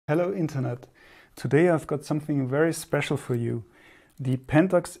Hello Internet! Today I've got something very special for you. The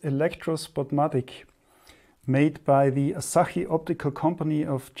Pentax Electro Spotmatic, made by the Asahi Optical Company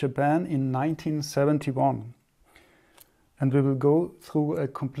of Japan in 1971. And we will go through a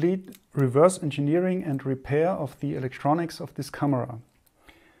complete reverse engineering and repair of the electronics of this camera.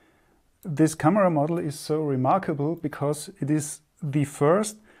 This camera model is so remarkable because it is the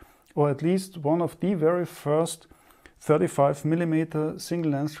first, or at least one of the very first, 35mm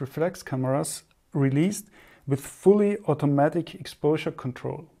single-lens reflex cameras released with fully automatic exposure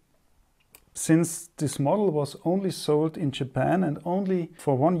control. Since this model was only sold in Japan and only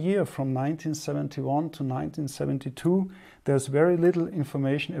for 1 year from 1971 to 1972, there's very little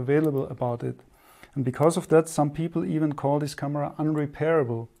information available about it. And because of that, some people even call this camera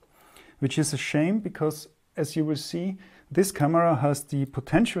unrepairable, which is a shame because, as you will see, this camera has the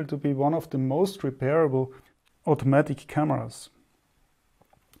potential to be one of the most repairable automatic cameras.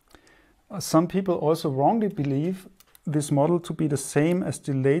 Some people also wrongly believe this model to be the same as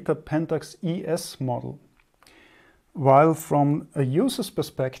the later Pentax ES model. While from a user's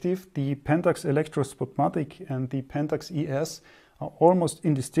perspective, the Pentax Electro Spotmatic and the Pentax ES are almost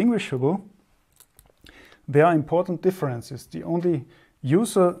indistinguishable, there are important differences. The only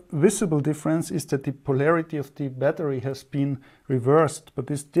user visible difference is that the polarity of the battery has been reversed, but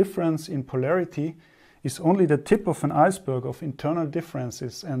this difference in polarity is only the tip of an iceberg of internal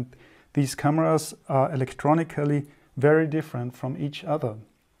differences, and these cameras are electronically very different from each other.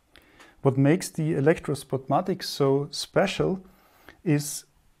 What makes the Electro Spotmatic so special is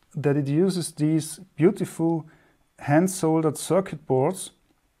that it uses these beautiful hand-soldered circuit boards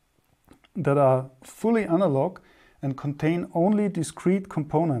that are fully analog and contain only discrete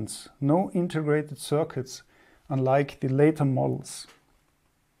components, no integrated circuits, unlike the later models.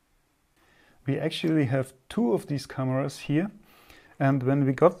 We actually have 2 of these cameras here, and when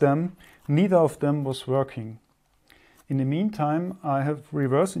we got them, neither of them was working. In the meantime, I have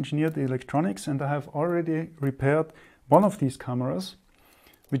reverse engineered the electronics and I have already repaired one of these cameras,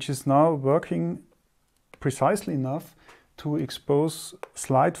 which is now working precisely enough to expose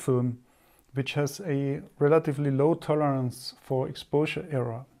slide film, which has a relatively low tolerance for exposure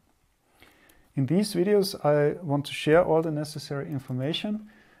error. In these videos, I want to share all the necessary information,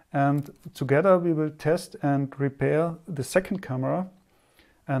 and together we will test and repair the second camera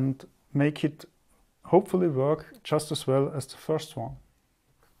and make it hopefully work just as well as the first one.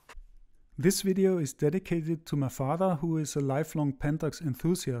 This video is dedicated to my father, who is a lifelong Pentax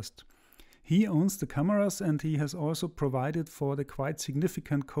enthusiast. He owns the cameras and he has also provided for the quite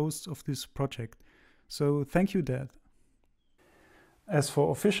significant costs of this project. So thank you, Dad. As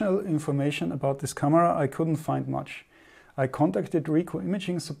for official information about this camera, I couldn't find much. I contacted Ricoh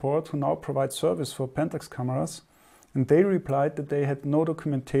Imaging Support, who now provides service for Pentax cameras, and they replied that they had no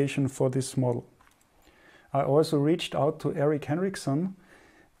documentation for this model. I also reached out to Eric Henriksson,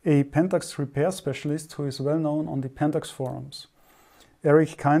 a Pentax repair specialist who is well known on the Pentax forums.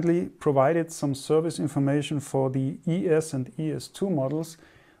 Eric kindly provided some service information for the ES and ES2 models,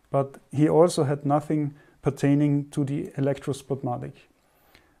 but he also had nothing pertaining to the Electro Spotmatic.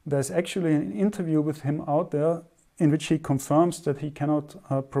 There's actually an interview with him out there in which he confirms that he cannot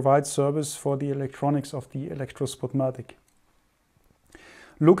provide service for the electronics of the Electro Spotmatic.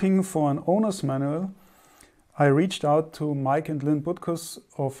 Looking for an owner's manual, I reached out to Mike and Lynn Butkus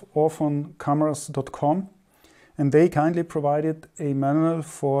of orphoncameras.com, and they kindly provided a manual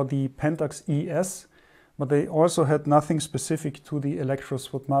for the Pentax ES, but they also had nothing specific to the Electro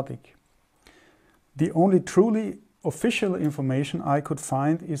Spotmatic. The only truly official information I could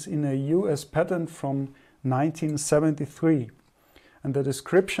find is in a US patent from 1973, and the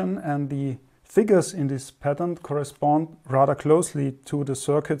description and the figures in this patent correspond rather closely to the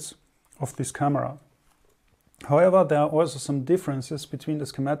circuits of this camera. However, there are also some differences between the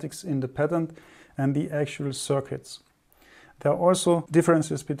schematics in the patent and the actual circuits. There are also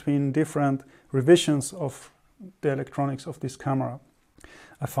differences between different revisions of the electronics of this camera.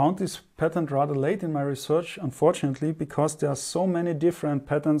 I found this patent rather late in my research, unfortunately, because there are so many different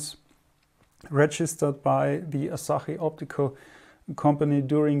patents registered by the Asahi Optical Company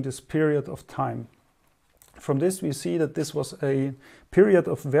during this period of time. From this we see that this was a period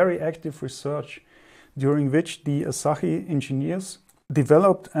of very active research, during which the Asahi engineers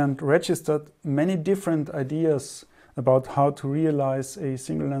developed and registered many different ideas about how to realize a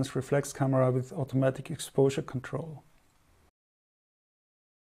single-lens reflex camera with automatic exposure control.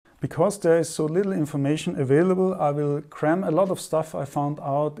 Because there is so little information available, I will cram a lot of stuff I found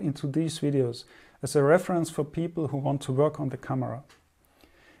out into these videos as a reference for people who want to work on the camera.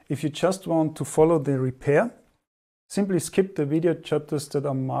 If you just want to follow the repair, Simply skip the video chapters that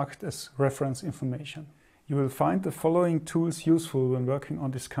are marked as reference information. You will find the following tools useful when working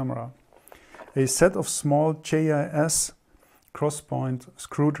on this camera. A set of small JIS cross-point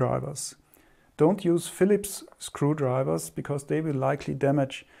screwdrivers. Don't use Phillips screwdrivers because they will likely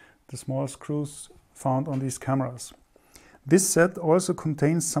damage the small screws found on these cameras. This set also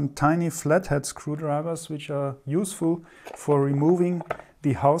contains some tiny flathead screwdrivers which are useful for removing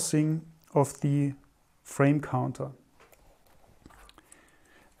the housing of the frame counter.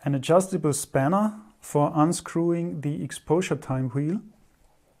 An adjustable spanner for unscrewing the exposure time wheel.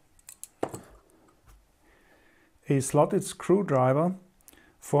 A slotted screwdriver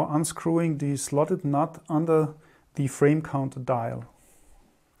for unscrewing the slotted nut under the frame counter dial.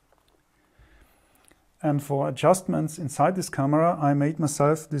 And for adjustments inside this camera, I made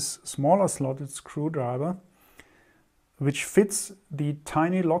myself this smaller slotted screwdriver which fits the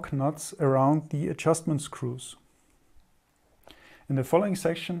tiny lock nuts around the adjustment screws. In the following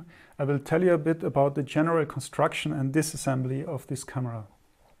section, I will tell you a bit about the general construction and disassembly of this camera.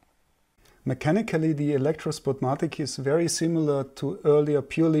 Mechanically, the Electro Spotmatic is very similar to earlier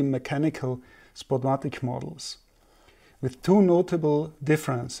purely mechanical Spotmatic models, with two notable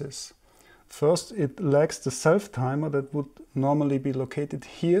differences. First, it lacks the self-timer that would normally be located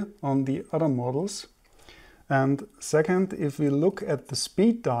here on the other models. And second, if we look at the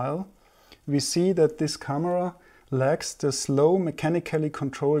speed dial, we see that this camera lacks the slow mechanically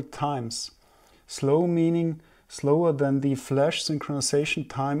controlled times. Slow meaning slower than the flash synchronization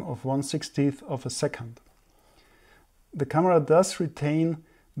time of 1/60th of a second. The camera does retain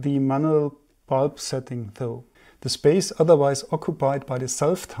the manual bulb setting though. The space otherwise occupied by the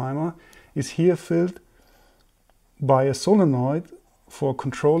self-timer is here filled by a solenoid for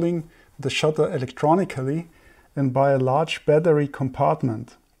controlling the shutter electronically and by a large battery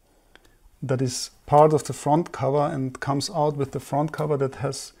compartment that is part of the front cover and comes out with the front cover that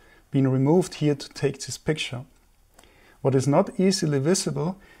has been removed here to take this picture. What is not easily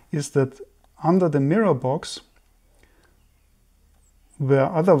visible is that under the mirror box, where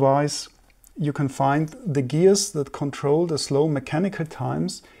otherwise you can find the gears that control the slow mechanical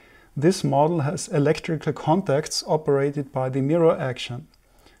times, this model has electrical contacts operated by the mirror action.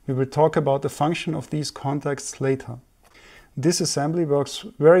 We will talk about the function of these contacts later. Disassembly works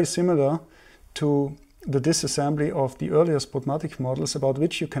very similar to the disassembly of the earlier Spotmatic models, about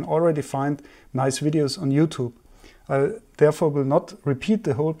which you can already find nice videos on YouTube. I therefore will not repeat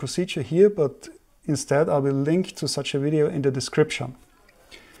the whole procedure here, but instead I will link to such a video in the description.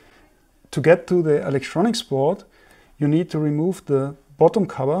 To get to the electronics board, you need to remove the bottom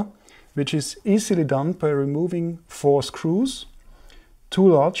cover, which is easily done by removing 4 screws, 2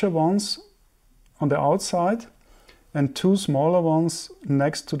 larger ones on the outside and 2 smaller ones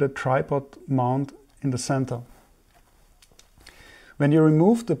next to the tripod mount in the center. When you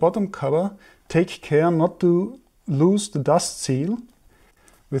remove the bottom cover, take care not to lose the dust seal.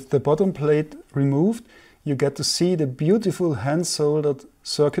 With the bottom plate removed, you get to see the beautiful hand-soldered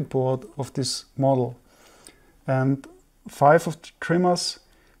circuit board of this model. And 5 of the trimmers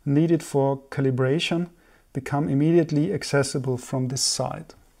needed for calibration become immediately accessible from this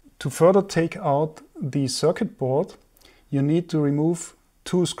side. To further take out the circuit board, you need to remove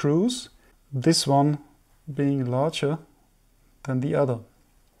 2 screws, this one being larger than the other.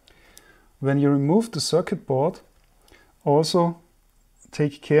 When you remove the circuit board, also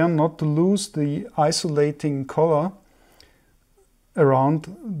take care not to lose the isolating collar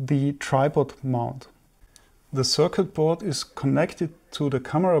around the tripod mount. The circuit board is connected to the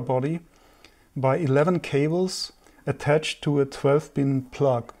camera body by 11 cables attached to a 12-pin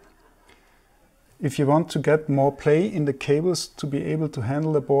plug. If you want to get more play in the cables to be able to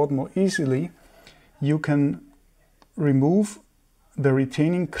handle the board more easily, you can remove the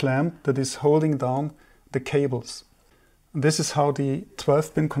retaining clamp that is holding down the cables. This is how the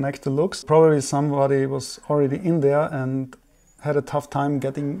 12-pin connector looks. Probably somebody was already in there and had a tough time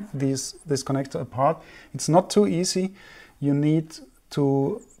getting this connector apart. It's not too easy. You need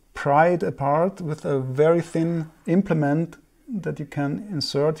to pry it apart with a very thin implement that you can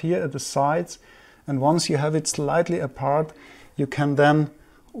insert here at the sides. And once you have it slightly apart, you can then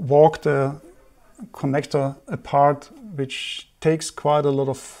walk the connector apart, which takes quite a lot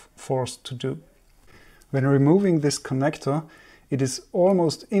of force to do. When removing this connector, it is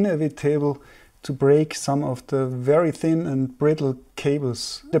almost inevitable to break some of the very thin and brittle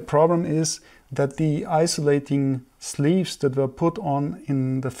cables. The problem is that the isolating sleeves that were put on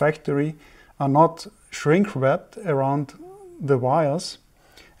in the factory are not shrink wrapped around the wires,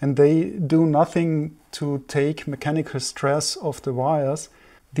 and they do nothing to take mechanical stress off the wires.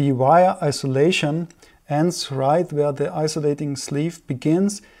 The wire isolation ends right where the isolating sleeve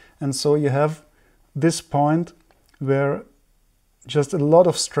begins, and so you have this point where just a lot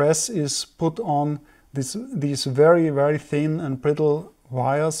of stress is put on these very, very thin and brittle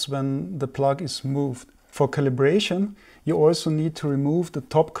wires when the plug is moved. For calibration, you also need to remove the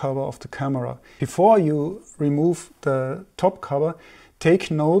top cover of the camera. Before you remove the top cover, take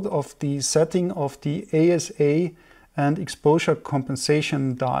note of the setting of the ASA and exposure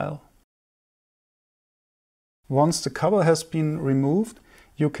compensation dial. Once the cover has been removed,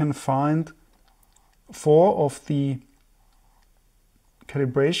 you can find 4 of the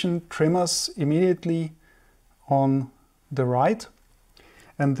calibration trimmers immediately on the right,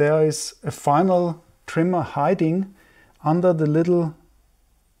 and there is a final trimmer hiding under the little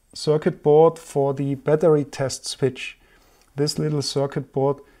circuit board for the battery test switch. This little circuit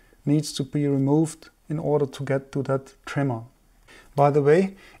board needs to be removed in order to get to that trimmer. By the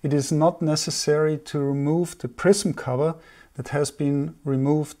way, it is not necessary to remove the prism cover that has been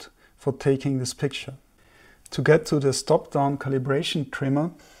removed for taking this picture. To get to the stop-down calibration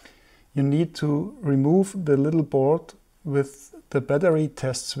trimmer, you need to remove the little board with the battery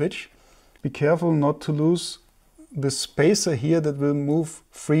test switch. Be careful not to lose the spacer here that will move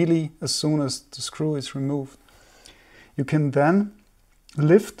freely as soon as the screw is removed. You can then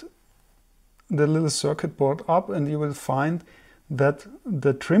lift the little circuit board up and you will find that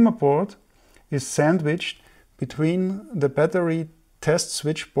the trimmer board is sandwiched between the battery test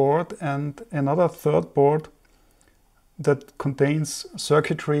switch board and another third board that contains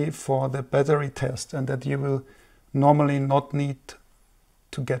circuitry for the battery test and that you will normally not need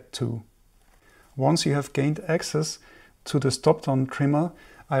to get to. Once you have gained access to the stop-down trimmer,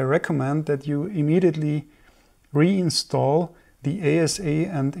 I recommend that you immediately reinstall the ASA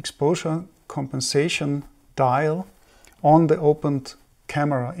and exposure compensation dial on the opened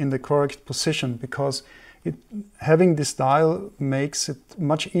camera in the correct position, because having this dial makes it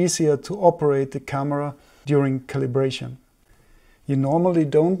much easier to operate the camera during calibration. You normally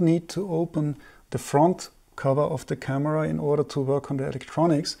don't need to open the front cover of the camera in order to work on the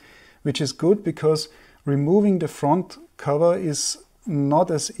electronics, which is good because removing the front cover is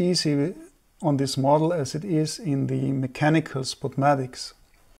not as easy on this model as it is in the mechanical Spotmatics.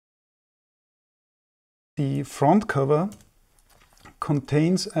 The front cover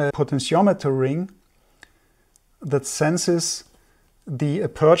contains a potentiometer ring that senses the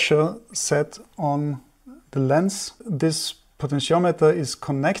aperture set on the lens. This potentiometer is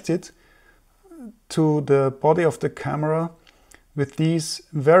connected to the body of the camera with these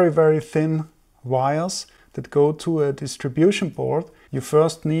very, very thin wires that go to a distribution board. You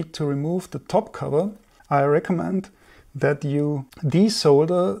first need to remove the top cover. I recommend that you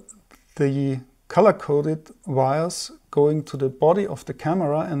desolder the color-coded wires going to the body of the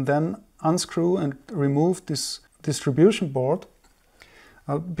camera and then unscrew and remove this distribution board,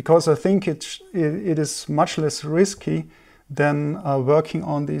 because I think it is much less risky than working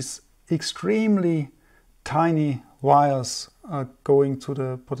on these extremely tiny wires going to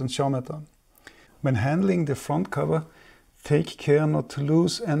the potentiometer. When handling the front cover, take care not to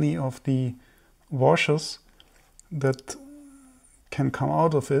lose any of the washers that can come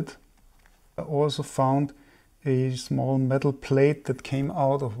out of it. I also found a small metal plate that came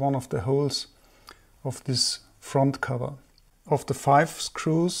out of one of the holes of this front cover. Of the 5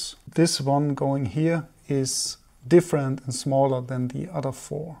 screws, this one going here is different and smaller than the other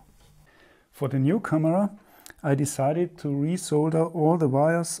 4. For the new camera, I decided to resolder all the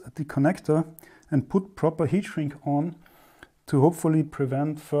wires at the connector and put proper heat shrink on to hopefully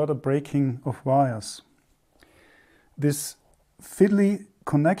prevent further breaking of wires. This fiddly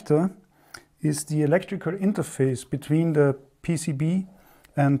connector is the electrical interface between the PCB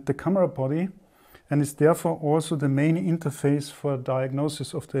and the camera body, and is therefore also the main interface for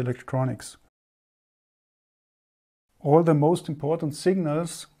diagnosis of the electronics. All the most important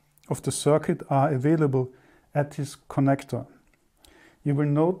signals of the circuit are available at this connector. You will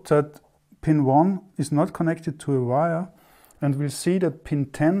note that pin 1 is not connected to a wire, and we'll see that pin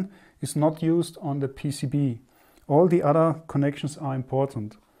 10 is not used on the PCB. All the other connections are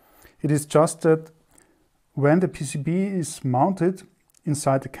important. It is just that when the PCB is mounted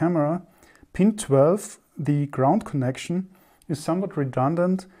inside the camera, pin 12, the ground connection, is somewhat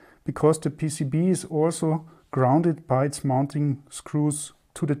redundant because the PCB is also grounded by its mounting screws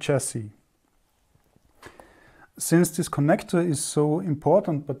to the chassis. Since this connector is so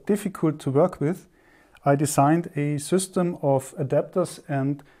important but difficult to work with, I designed a system of adapters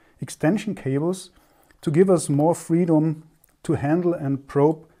and extension cables to give us more freedom to handle and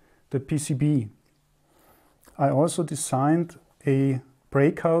probe the PCB. I also designed a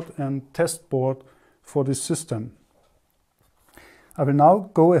breakout and test board for this system. I will now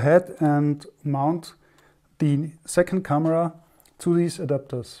go ahead and mount the second camera to these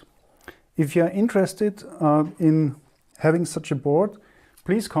adapters. If you are interested in having such a board,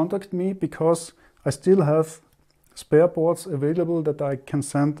 please contact me, because I still have spare boards available that I can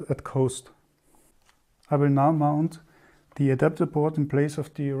send at cost. I will now mount the adapter board in place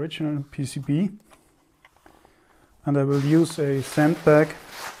of the original PCB, and I will use a sandbag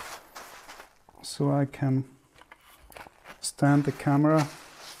so I can stand the camera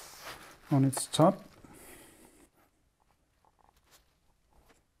on its top.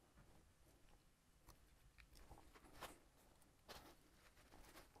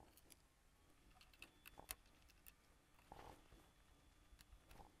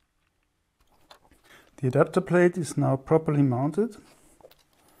 The adapter plate is now properly mounted.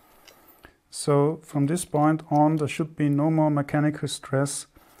 So from this point on, there should be no more mechanical stress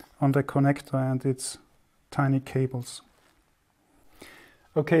on the connector and its tiny cables.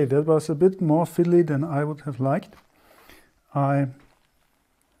 Okay, that was a bit more fiddly than I would have liked. I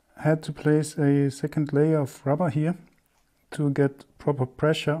had to place a second layer of rubber here to get proper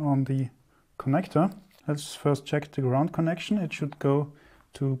pressure on the connector. Let's first check the ground connection. It should go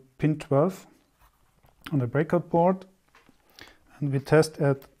to pin 12 on the breakout board, and we test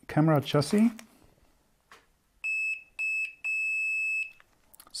at camera chassis.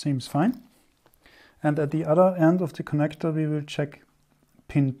 Seems fine. And at the other end of the connector we will check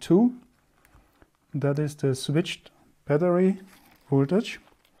pin 2. That is the switched battery voltage,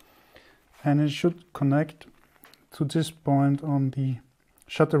 and it should connect to this point on the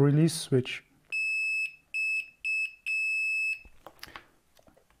shutter release switch.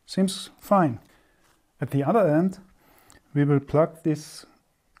 Seems fine. At the other end, we will plug this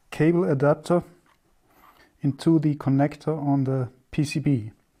cable adapter into the connector on the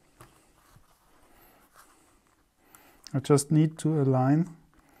PCB. I just need to align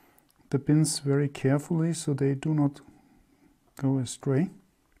the pins very carefully so they do not go astray.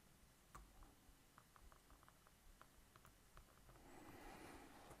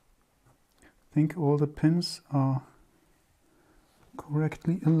 I think all the pins are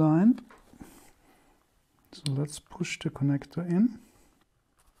correctly aligned. So let's push the connector in.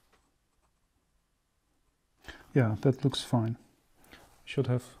 Yeah, that looks fine. Should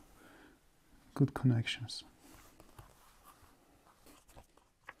have good connections.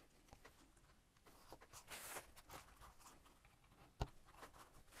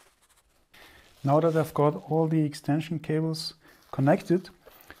 Now that I've got all the extension cables connected,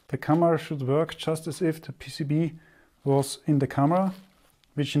 the camera should work just as if the PCB was in the camera,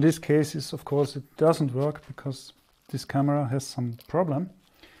 which in this case is, of course, it doesn't work because this camera has some problem.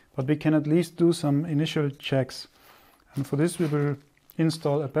 But we can at least do some initial checks. And for this we will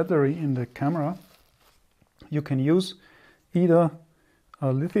install a battery in the camera. You can use either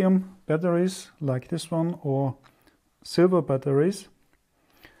lithium batteries like this one or silver batteries.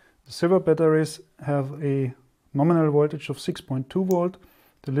 The silver batteries have a nominal voltage of 6.2 volt.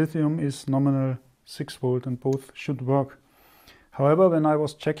 The lithium is nominal 6 volt, and both should work. However, when I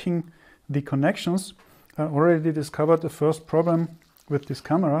was checking the connections, I already discovered the first problem with this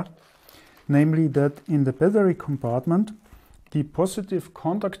camera, namely that in the battery compartment the positive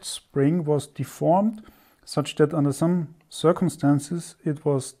contact spring was deformed such that under some circumstances it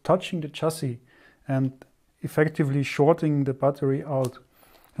was touching the chassis and effectively shorting the battery out.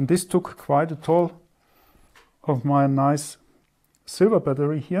 And this took quite a toll of my nice silver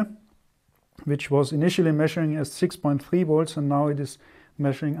battery here, which was initially measuring as 6.3 volts and now it is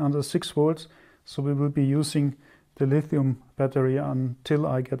measuring under 6 volts. So we will be using the lithium battery until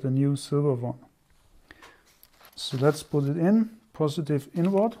I get a new silver one. So let's put it in, positive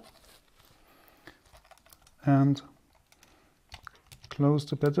inward, and close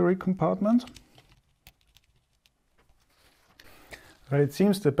the battery compartment. Well, it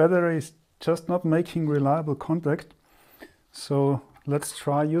seems the battery is just not making reliable contact. So let's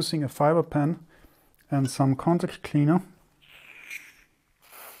try using a fiber pen and some contact cleaner.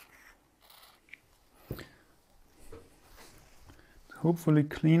 Hopefully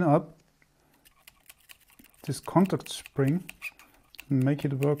clean up this contact spring and make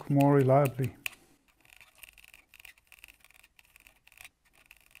it work more reliably.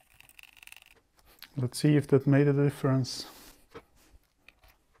 Let's see if that made a difference.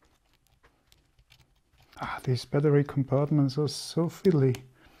 These battery compartments are so fiddly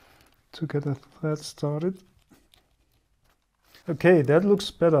to get a thread started. Okay, that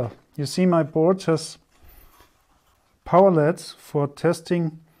looks better. You see my board has power LEDs for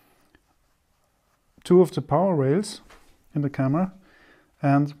testing two of the power rails in the camera,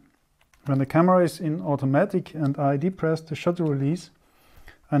 and When the camera is in automatic and I depress the shutter release,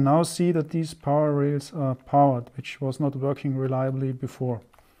 I now see that these power rails are powered, which was not working reliably before.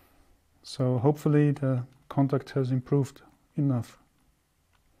 So hopefully the contact has improved enough.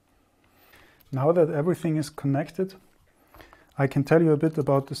 Now that everything is connected, I can tell you a bit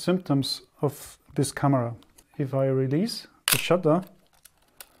about the symptoms of this camera. If I release the shutter,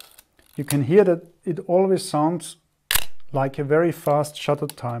 you can hear that it always sounds like a very fast shutter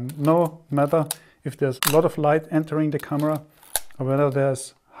time, no matter if there's a lot of light entering the camera or whether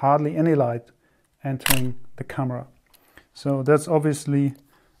there's hardly any light entering the camera. So that's obviously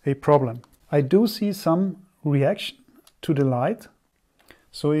a problem. I do see some reaction to the light.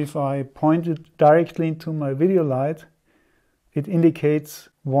 So if I point it directly into my video light, it indicates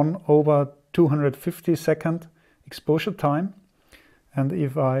 1/250 second exposure time. And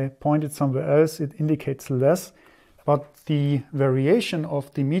if I point it somewhere else, it indicates less. But the variation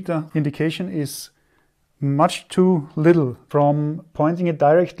of the meter indication is much too little, from pointing it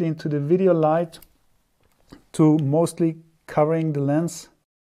directly into the video light to mostly covering the lens.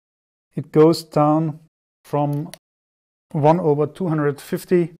 It goes down from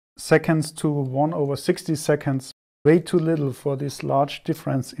 1/250 seconds to 1/60 seconds. Way too little for this large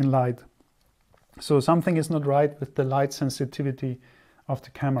difference in light. So something is not right with the light sensitivity of the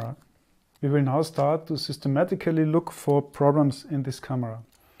camera. We will now start to systematically look for problems in this camera.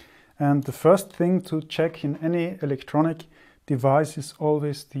 And the first thing to check in any electronic device is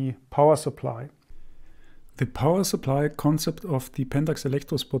always the power supply. The power supply concept of the Pentax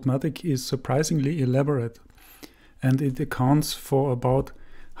Electro Spotmatic is surprisingly elaborate, and it accounts for about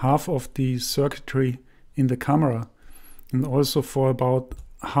half of the circuitry in the camera and also for about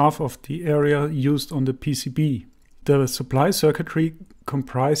half of the area used on the PCB. The supply circuitry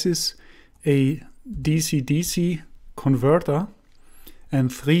comprises a DC-DC converter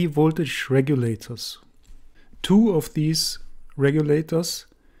and 3 voltage regulators. 2 of these regulators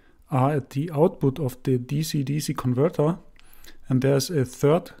are at the output of the DC-DC converter, and there's a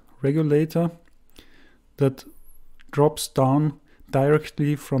 3rd regulator that drops down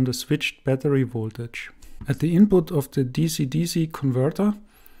directly from the switched battery voltage. At the input of the DC-DC converter,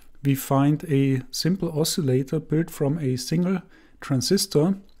 we find a simple oscillator built from a single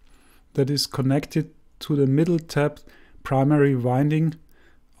transistor that is connected to the middle tapped primary winding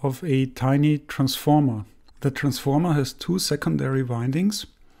of a tiny transformer. The transformer has 2 secondary windings.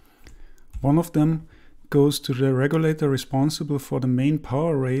 One of them goes to the regulator responsible for the main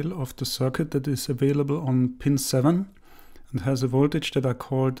power rail of the circuit that is available on pin 7 and has a voltage that are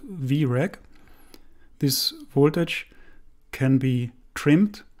called Vreg. This voltage can be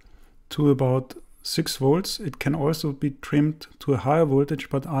trimmed to about 6 volts. It can also be trimmed to a higher voltage,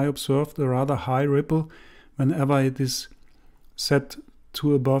 but I observed a rather high ripple whenever it is set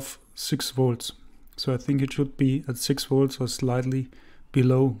to above 6 volts. So I think it should be at 6 volts or slightly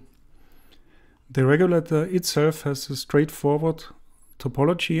below. The regulator itself has a straightforward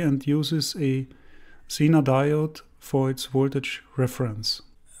topology and uses a Zener diode for its voltage reference.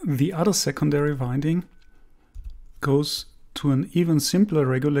 The other secondary winding goes to an even simpler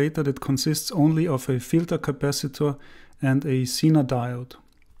regulator that consists only of a filter capacitor and a Zener diode.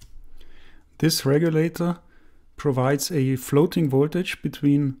 This regulator provides a floating voltage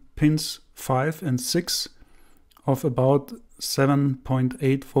between pins 5 and 6 of about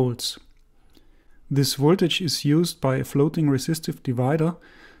 7.8 volts. This voltage is used by a floating resistive divider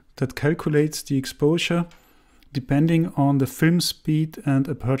that calculates the exposure depending on the film speed and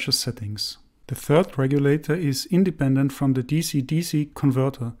aperture settings. The 3rd regulator is independent from the DC-DC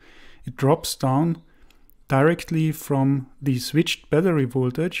converter. It drops down directly from the switched battery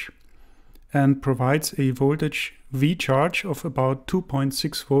voltage and provides a voltage V charge of about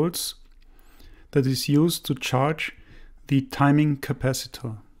 2.6 volts that is used to charge the timing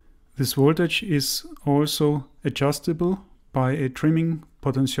capacitor. This voltage is also adjustable by a trimming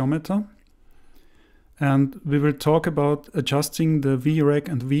potentiometer, and we will talk about adjusting the Vreg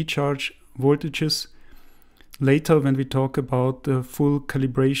and V charge voltages later when we talk about the full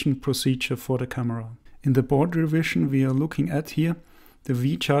calibration procedure for the camera. In the board revision we are looking at here, the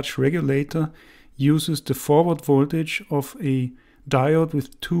V charge regulator uses the forward voltage of a diode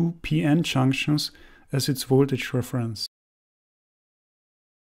with 2 PN junctions as its voltage reference.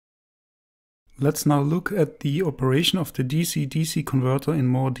 Let's now look at the operation of the DC-DC converter in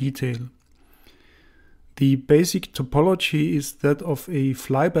more detail. The basic topology is that of a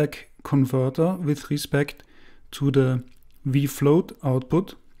flyback converter with respect to the V-float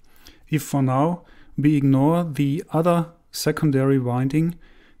output, if for now we ignore the other secondary winding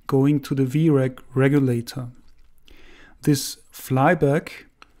going to the Vreg regulator. This flyback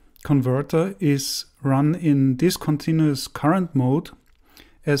converter is run in discontinuous current mode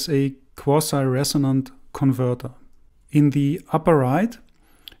as a quasi-resonant converter. In the upper right,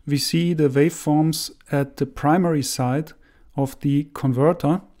 we see the waveforms at the primary side of the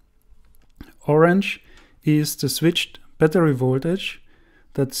converter. Orange is the switched battery voltage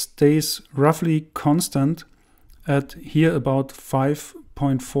that stays roughly constant at here about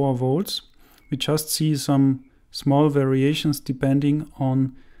 5.4 volts. We just see some small variations depending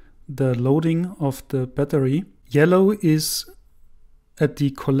on the loading of the battery. Yellow is at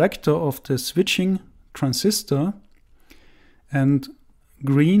the collector of the switching transistor, and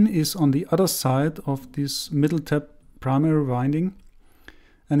green is on the other side of this middle tap primary winding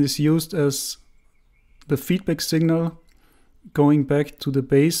and is used as the feedback signal going back to the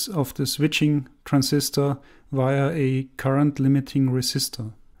base of the switching transistor via a current limiting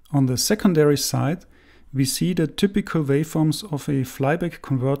resistor. On the secondary side, we see the typical waveforms of a flyback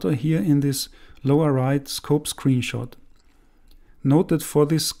converter here in this lower right scope screenshot. Note that for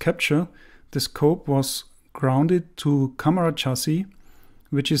this capture, the scope was grounded to camera chassis,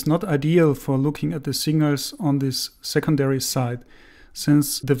 which is not ideal for looking at the signals on this secondary side,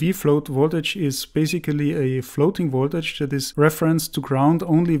 since the V-float voltage is basically a floating voltage that is referenced to ground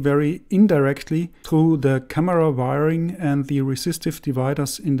only very indirectly through the camera wiring and the resistive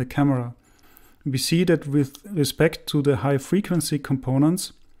dividers in the camera. We see that with respect to the high frequency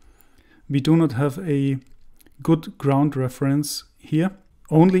components, we do not have a good ground reference here.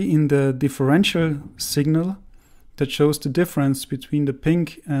 Only in the differential signal that shows the difference between the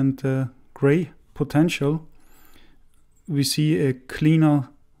pink and the gray potential, we see a cleaner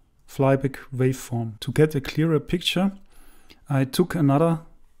flyback waveform. To get a clearer picture, I took another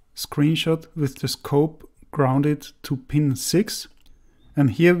screenshot with the scope grounded to pin 6.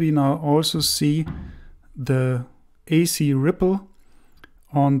 And here we now also see the AC ripple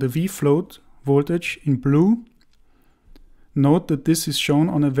on the V-float voltage in blue. Note that this is shown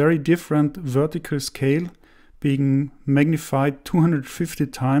on a very different vertical scale, being magnified 250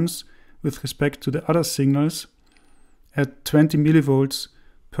 times with respect to the other signals at 20 millivolts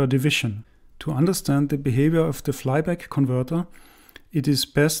per division. To understand the behavior of the flyback converter, it is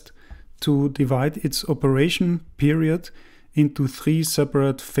best to divide its operation period into 3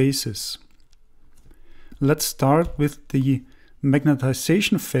 separate phases. Let's start with the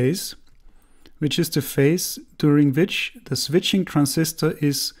magnetization phase, which is the phase during which the switching transistor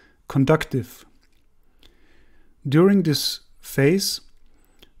is conductive. During this phase,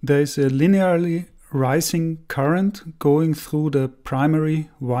 there is a linearly rising current going through the primary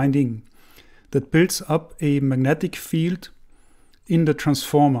winding that builds up a magnetic field in the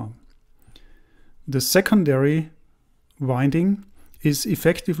transformer. The secondary winding is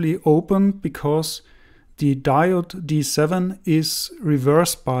effectively open because the diode D7 is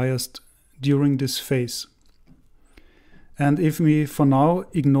reverse biased during this phase. And if we for now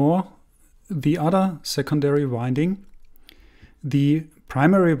ignore the other secondary winding, the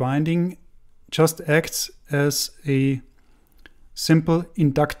primary winding just acts as a simple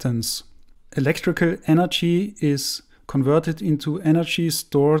inductance. Electrical energy is converted into energy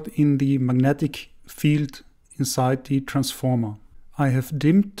stored in the magnetic field inside the transformer. I have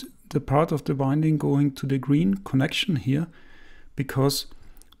dimmed the part of the winding going to the green connection here because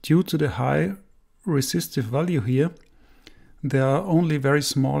due to the high resistive value here, there are only very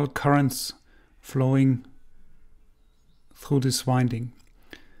small currents flowing through this winding.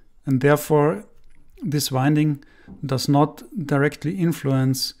 And therefore, this winding does not directly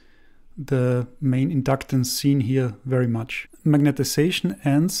influence the main inductance seen here very much. Magnetization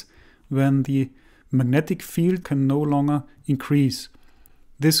ends when the magnetic field can no longer increase.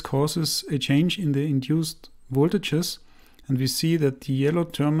 This causes a change in the induced voltages, and we see that the yellow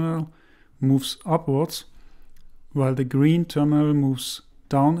terminal moves upwards while the green terminal moves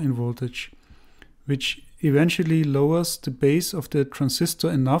down in voltage, which eventually lowers the base of the transistor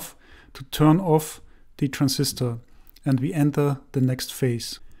enough to turn off the transistor, and we enter the next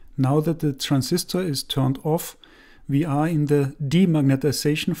phase. Now that the transistor is turned off, we are in the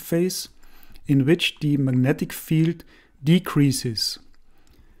demagnetization phase, in which the magnetic field decreases.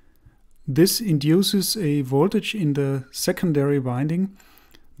 This induces a voltage in the secondary winding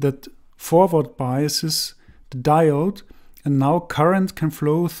that forward biases the diode, and now current can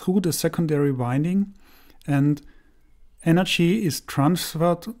flow through the secondary winding and energy is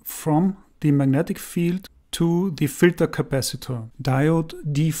transferred from the magnetic field to the filter capacitor. Diode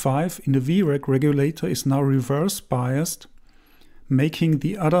D5 in the VREG regulator is now reverse biased, making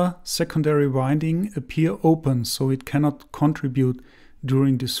the other secondary winding appear open so it cannot contribute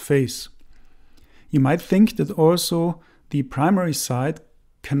during this phase. You might think that also the primary side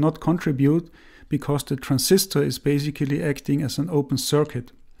cannot contribute because the transistor is basically acting as an open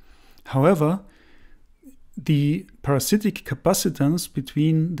circuit. However, the parasitic capacitance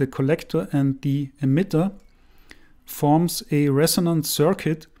between the collector and the emitter forms a resonant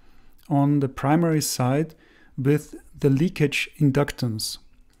circuit on the primary side with the leakage inductance.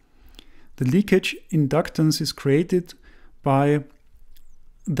 The leakage inductance is created by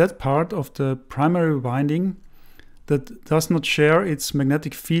that part of the primary winding that does not share its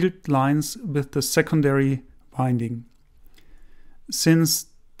magnetic field lines with the secondary winding. Since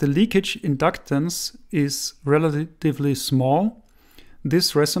the leakage inductance is relatively small,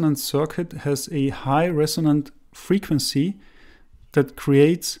 this resonant circuit has a high resonant frequency that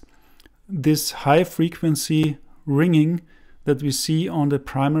creates this high frequency ringing that we see on the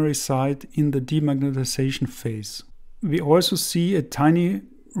primary side in the demagnetization phase. We also see a tiny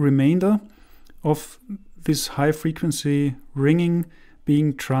remainder of this high frequency ringing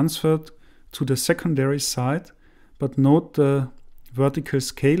being transferred to the secondary side, but note the vertical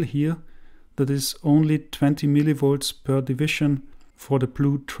scale here, that is only 20 millivolts per division for the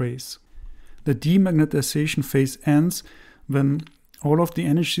blue trace. The demagnetization phase ends when all of the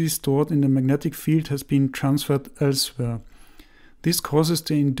energy stored in the magnetic field has been transferred elsewhere. This causes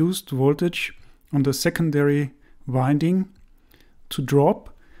the induced voltage on the secondary winding to drop,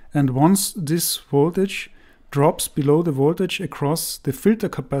 and once this voltage drops below the voltage across the filter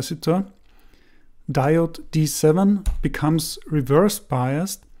capacitor, diode D7 becomes reverse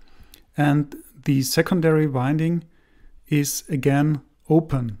biased and the secondary winding is again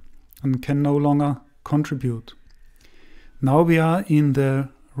open and can no longer contribute. Now we are in the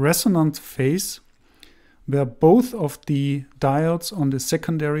resonant phase where both of the diodes on the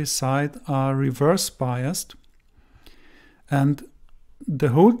secondary side are reverse biased, and the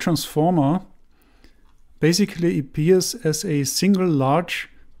whole transformer basically appears as a single large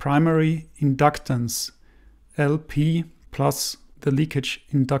primary inductance, LP plus the leakage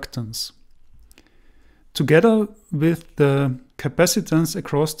inductance. Together with the capacitance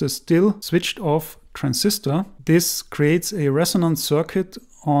across the still switched off transistor, this creates a resonant circuit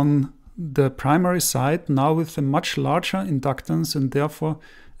on the primary side, now with a much larger inductance and therefore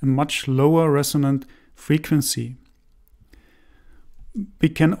a much lower resonant frequency. We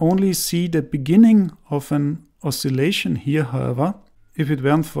can only see the beginning of an oscillation here, however. If it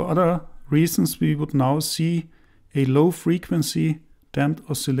weren't for other reasons, we would now see a low frequency damped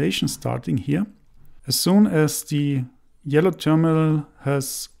oscillation starting here. As soon as the yellow terminal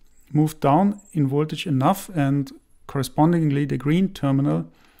has moved down in voltage enough and correspondingly the green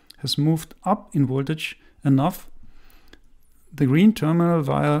terminal has moved up in voltage enough, the green terminal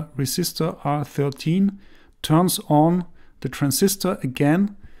via resistor R13 turns on the transistor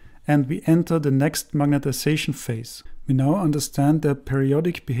again and we enter the next magnetization phase. We now understand the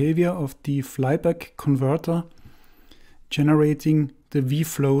periodic behavior of the flyback converter generating the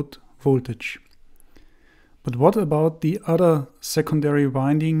V-float voltage. But what about the other secondary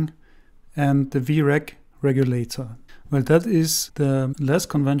winding and the V-reg regulator? Well, that is the less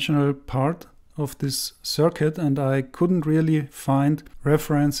conventional part of this circuit, and I couldn't really find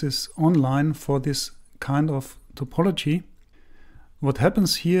references online for this kind of topology. What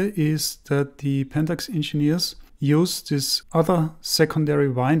happens here is that the Pentax engineers use this other secondary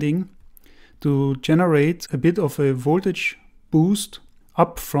winding to generate a bit of a voltage boost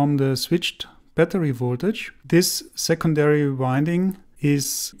up from the switched battery voltage. This secondary winding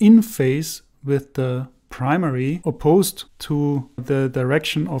is in phase with the primary, opposed to the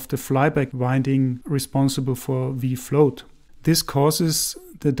direction of the flyback winding responsible for V-float. This causes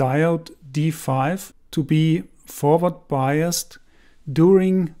the diode D5 to be forward biased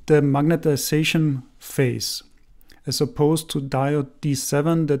during the magnetization phase, as opposed to diode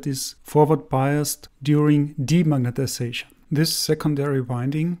D7 that is forward biased during demagnetization. This secondary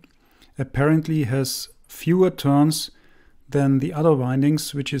winding apparently has fewer turns than the other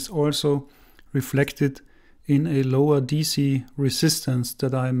windings, which is also reflected in a lower DC resistance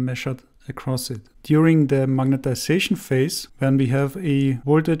that I measured across it. During the magnetization phase, when we have a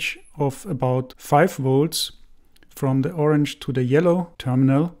voltage of about 5 volts from the orange to the yellow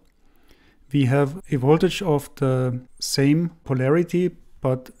terminal, we have a voltage of the same polarity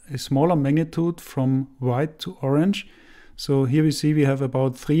but a smaller magnitude from white to orange. So here we see we have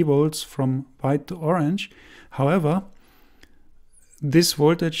about 3 volts from white to orange. However, this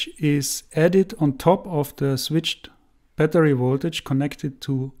voltage is added on top of the switched battery voltage connected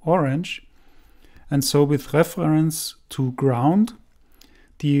to orange. And so with reference to ground,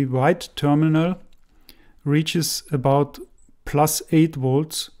 the white terminal reaches about plus 8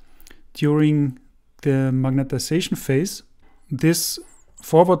 volts during the magnetization phase. This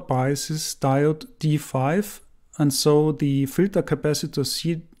forward biases diode D5, and so the filter capacitor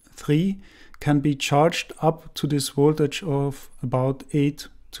C3 can be charged up to this voltage of about 8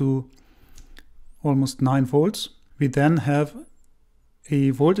 to almost 9 volts. We then have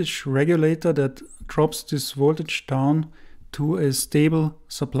a voltage regulator that drops this voltage down to a stable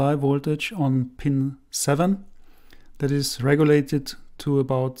supply voltage on pin 7 that is regulated to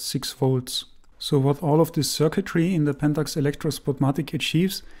about 6 volts. So what all of this circuitry in the Pentax Electro Spotmatic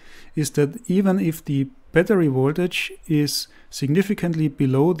achieves is that even if the battery voltage is significantly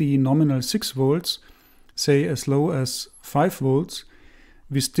below the nominal 6 volts, say as low as 5 volts,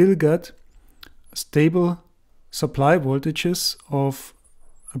 we still get stable supply voltages of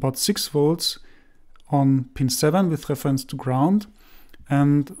about 6 volts on pin 7 with reference to ground,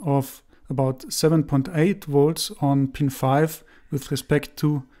 and of about 7.8 volts on pin 5 with respect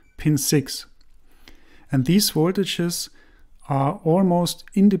to pin 6. And these voltages are almost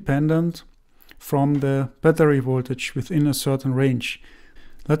independent from the battery voltage within a certain range.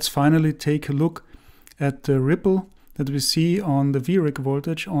 Let's finally take a look at the ripple that we see on the VRIC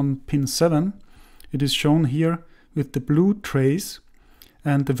voltage on pin 7. It is shown here with the blue trace,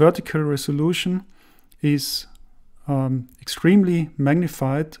 and the vertical resolution is extremely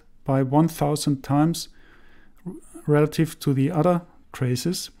magnified by 1000 times relative to the other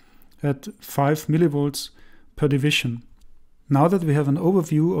traces at 5 millivolts per division. Now that we have an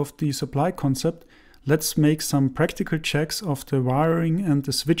overview of the supply concept, let's make some practical checks of the wiring and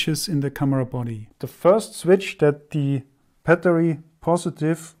the switches in the camera body. The first switch that the battery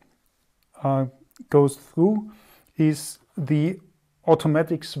positive goes through is the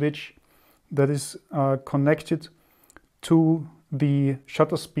automatic switch that is connected to the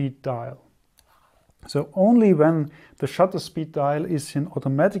shutter speed dial. So only when the shutter speed dial is in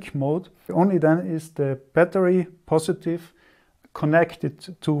automatic mode, only then is the battery positive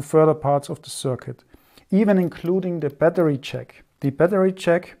connected to further parts of the circuit, even including the battery check. The battery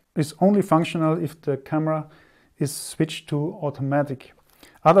check is only functional if the camera is switched to automatic.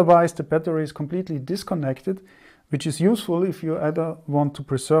 Otherwise, the battery is completely disconnected, which is useful if you either want to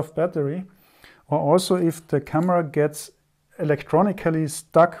preserve battery or also if the camera gets electronically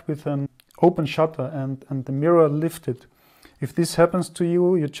stuck with an open shutter and the mirror lifted. If this happens to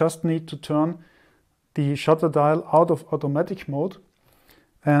you, you just need to turn the shutter dial out of automatic mode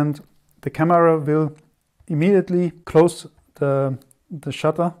and the camera will immediately close the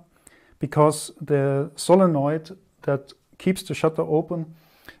shutter, because the solenoid that keeps the shutter open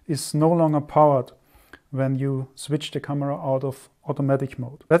is no longer powered when you switch the camera out of automatic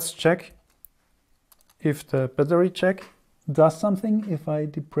mode. Let's check if the battery check does something. If I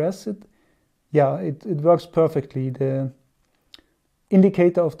depress it, yeah, it works perfectly. The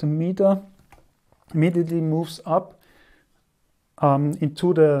indicator of the meter immediately moves up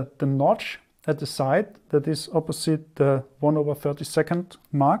into the notch at the side that is opposite the 1/32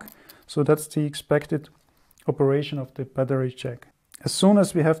 mark. So that's the expected operation of the battery check. As soon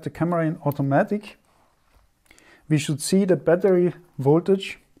as we have the camera in automatic, we should see the battery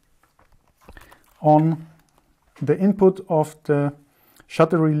voltage on the input of the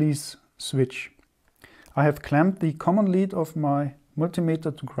shutter release switch. I have clamped the common lead of my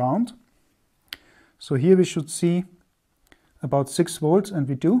multimeter to ground. So here we should see about 6 volts, and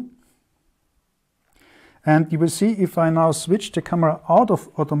we do. And you will see if I now switch the camera out of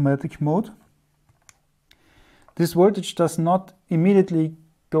automatic mode, this voltage does not immediately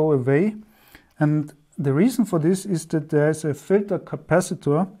go away. And the reason for this is that there is a filter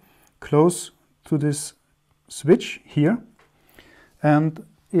capacitor close to this switch here, and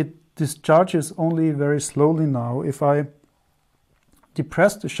it discharges only very slowly now. If I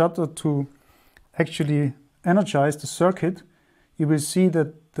depress the shutter to actually energize the circuit, you will see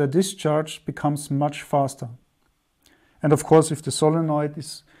that the discharge becomes much faster. And of course, if the solenoid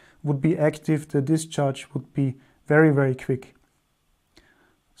would be active, the discharge would be very, very quick.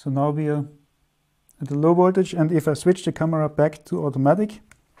 So now we are at the low voltage, and if I switch the camera back to automatic,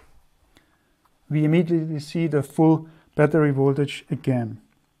 we immediately see the full battery voltage again.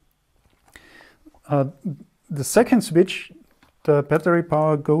 The second switch the battery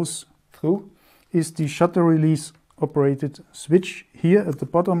power goes through is the shutter release operated switch here at the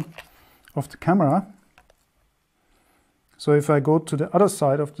bottom of the camera. So if I go to the other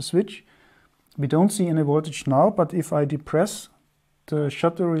side of the switch, we don't see any voltage now, but if I depress the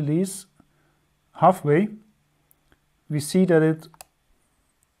shutter release halfway, we see that it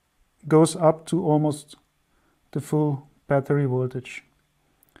goes up to almost the full battery voltage.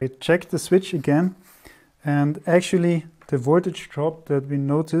 I check the switch again, and actually the voltage drop that we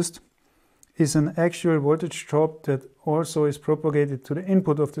noticed is an actual voltage drop that also is propagated to the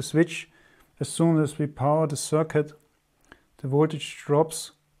input of the switch. As soon as we power the circuit, the voltage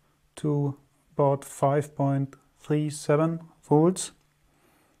drops to about 5.37 volts.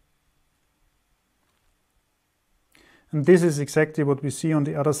 And this is exactly what we see on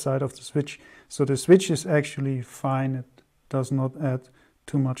the other side of the switch. So the switch is actually fine. It does not add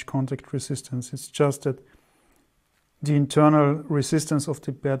too much contact resistance. It's just that the internal resistance of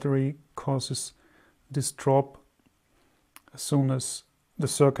the battery causes this drop as soon as the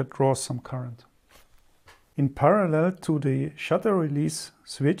circuit draws some current. In parallel to the shutter release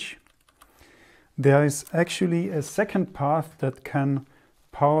switch, there is actually a second path that can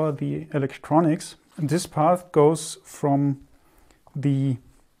power the electronics. And this path goes from the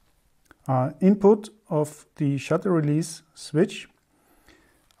input of the shutter release switch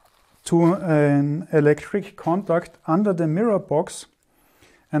to an electric contact under the mirror box,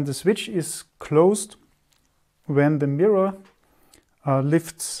 and the switch is closed when the mirror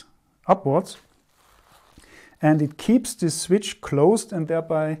lifts upwards, and it keeps this switch closed and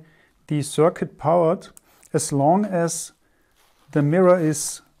thereby the circuit powered as long as the mirror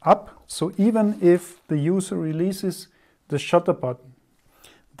is up, so even if the user releases the shutter button.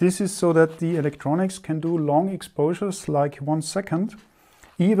 This is so that the electronics can do long exposures like 1 second,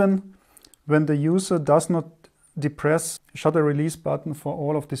 even when the user does not depress the shutter release button for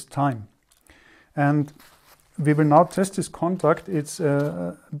all of this time. And we will now test this contact. It's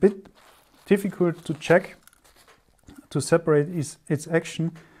a bit difficult to check, to separate its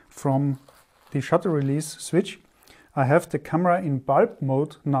action from the shutter release switch. I have the camera in bulb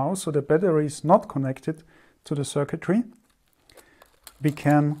mode now, so the battery is not connected to the circuitry. We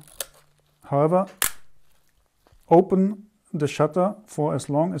can, however, open the shutter for as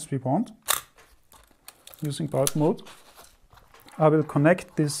long as we want using bulb mode. I will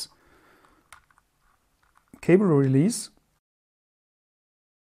connect this cable release.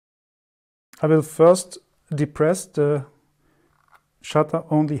 I will first depress the shutter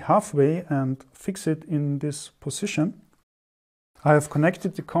only halfway and fix it in this position. I have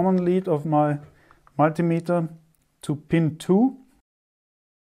connected the common lead of my multimeter to pin 2.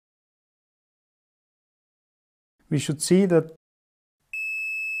 We should see that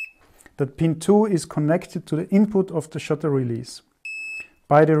pin 2 is connected to the input of the shutter release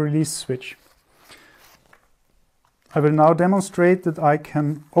by the release switch. I will now demonstrate that I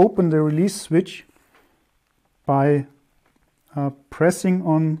can open the release switch by pressing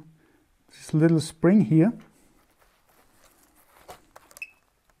on this little spring here.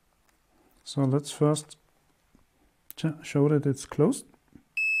 So let's first show that it's closed.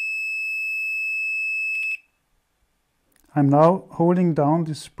 I'm now holding down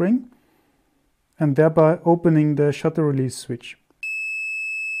this spring and thereby opening the shutter release switch.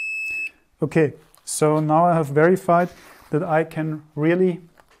 Okay, so now I have verified that I can really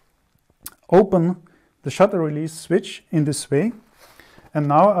open the shutter release switch in this way. And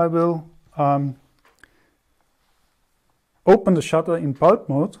now I will open the shutter in bulb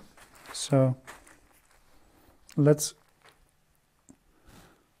mode. So let's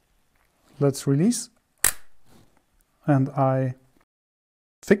release, and I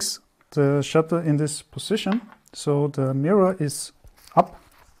fix the shutter in this position so the mirror is up.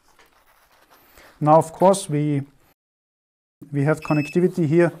 Now of course we have connectivity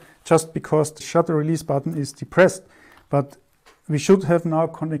here just because the shutter release button is depressed, but we should have now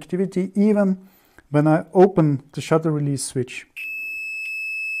connectivity even when I open the shutter release switch.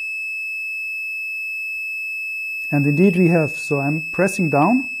 And indeed we have, so I'm pressing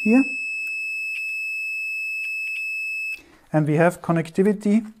down here and we have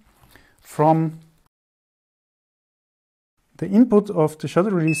connectivity from the input of the shutter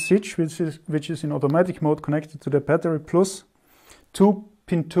release switch, which is in automatic mode connected to the battery plus, to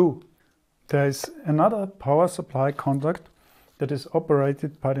pin 2. There is another power supply contact that is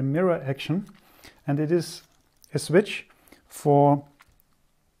operated by the mirror action, and it is a switch for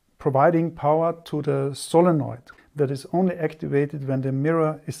providing power to the solenoid that is only activated when the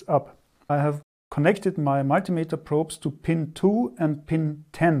mirror is up. I have connected my multimeter probes to pin 2 and pin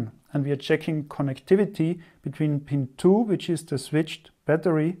 10, and we are checking connectivity between pin 2, which is the switched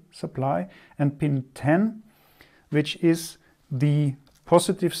battery supply, and pin 10, which is the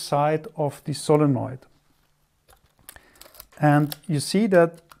positive side of the solenoid. And you see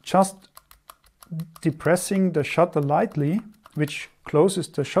that just depressing the shutter lightly, which closes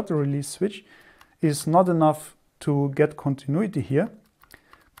the shutter release switch, is not enough to get continuity here.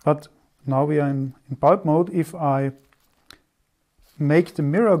 But now we are in bulb mode. If I make the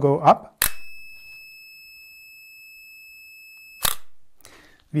mirror go up,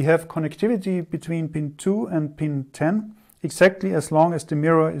 We have connectivity between pin 2 and pin 10 exactly as long as the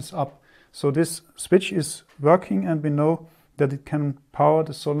mirror is up. So this switch is working and we know that it can power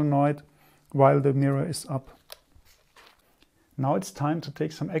the solenoid while the mirror is up. Now it's time to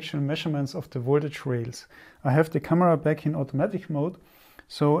take some actual measurements of the voltage rails. I have the camera back in automatic mode,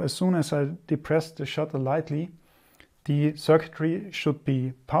 so as soon as I depress the shutter lightly, the circuitry should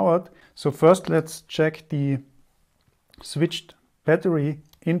be powered. So first let's check the switched battery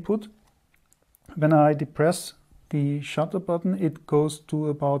input. When I depress the shutter button, it goes to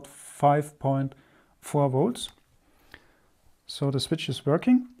about 5.4 volts. So the switch is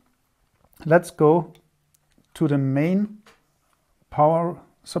working. Let's go to the main power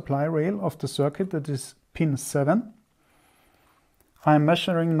supply rail of the circuit, that is pin 7. I'm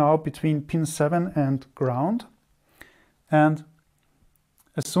measuring now between pin 7 and ground. And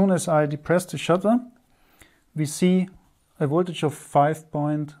as soon as I depress the shutter, we see a voltage of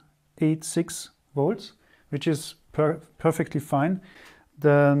 5.86 volts, which is perfectly fine.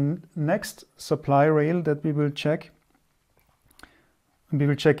 The next supply rail that we will check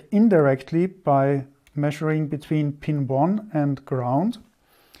indirectly by measuring between pin 1 and ground.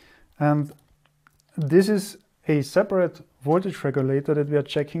 And this is a separate voltage regulator that we are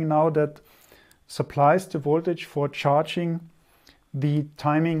checking now that supplies the voltage for charging the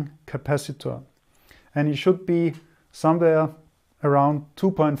timing capacitor. And it should be somewhere around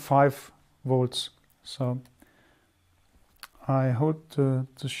 2.5 volts. So I hold the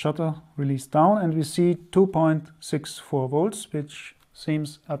shutter release down and we see 2.64 volts, which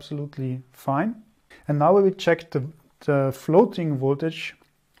seems absolutely fine. And now we will check the floating voltage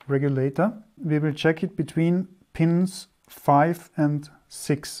regulator. We will check it between pins 5 and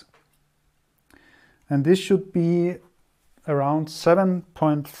 6. And this should be around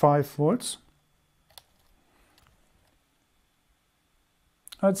 7.5 volts.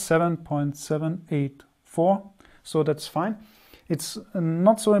 That's 7.784, so that's fine. It's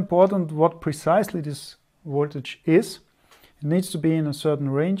not so important what precisely this voltage is. It needs to be in a certain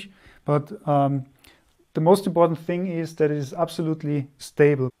range, but the most important thing is that it is absolutely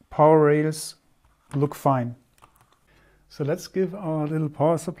stable. Power rails look fine. So let's give our little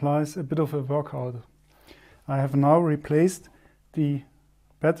power supplies a bit of a workout. I have now replaced the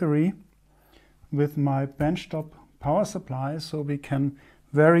battery with my benchtop power supply, so we can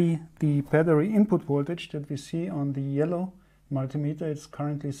vary the battery input voltage that we see on the yellow multimeter. It's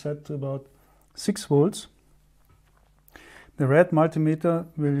currently set to about 6 volts. The red multimeter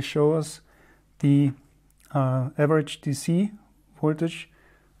will show us the average DC voltage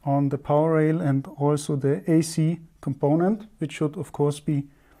on the power rail and also the AC component, which should of course be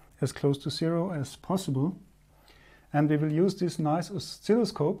as close to 0 as possible. And we will use this nice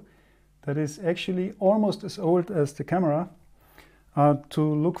oscilloscope that is actually almost as old as the camera to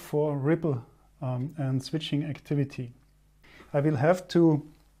look for ripple and switching activity. I will have to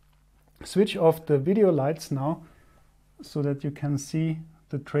switch off the video lights now so that you can see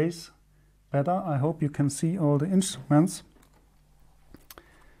the trace better. I hope you can see all the instruments.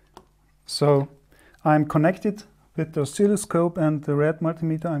 So I'm connected with the oscilloscope and the red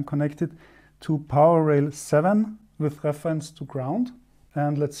multimeter. I'm connected to power rail 7 with reference to ground.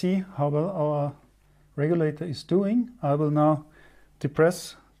 And let's see how well our regulator is doing. I will now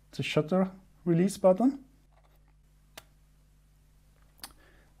depress the shutter release button.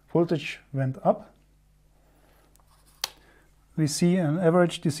 Voltage went up. We see an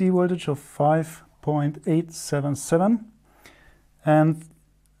average DC voltage of 5.877 and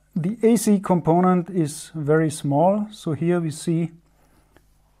the AC component is very small, so here we see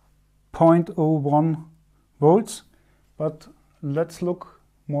 0.01 volts, but let's look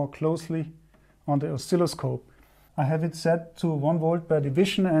more closely on the oscilloscope. I have it set to 1 volt per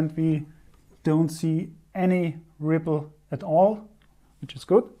division and we don't see any ripple at all, which is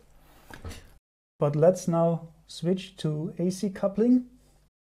good. But let's now switch to AC coupling.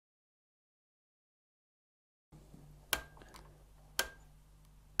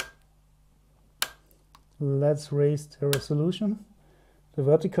 Let's raise the resolution, the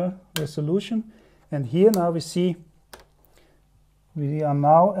vertical resolution. And here now we see we are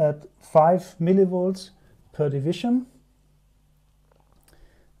now at 5 millivolts per division.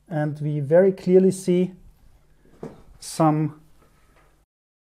 And we very clearly see some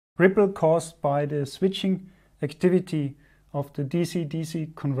ripple caused by the switching activity of the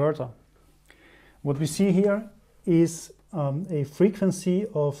DC-DC converter. What we see here is a frequency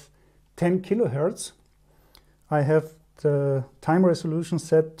of 10 kilohertz. I have the time resolution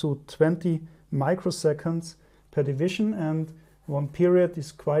set to 20 microseconds per division and one period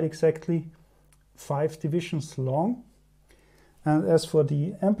is quite exactly 5 divisions long. And as for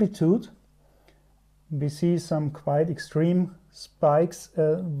the amplitude, we see some quite extreme spikes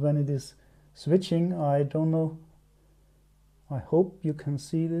when it is switching. I don't know, I hope you can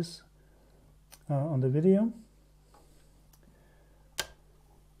see this on the video.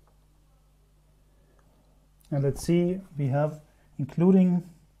 And let's see, we have, including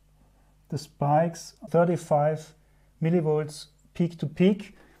the spikes, 35 millivolts peak to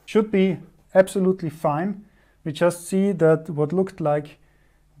peak. Should be absolutely fine. We just see that what looked like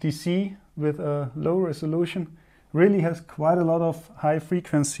DC with a low resolution really has quite a lot of high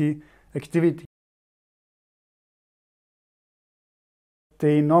frequency activity.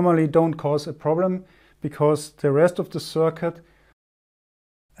 They normally don't cause a problem because the rest of the circuit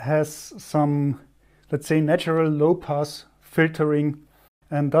has some, let's say, natural low pass filtering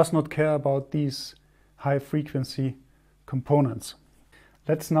and does not care about these high frequency components.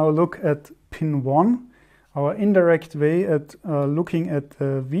 Let's now look at pin 1, our indirect way at looking at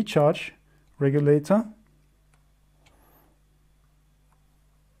the V-charge regulator.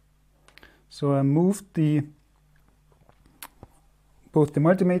 So I moved both the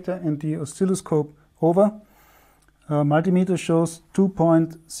multimeter and the oscilloscope over. Multimeter shows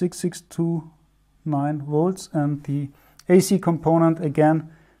 2.6629 volts and the AC component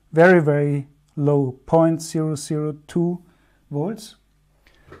again very, very low, 0.002 volts.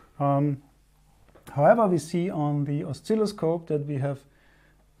 However, we see on the oscilloscope that we have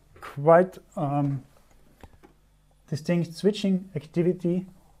quite distinct switching activity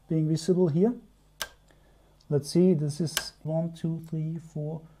being visible here. Let's see, this is 1, 2, 3,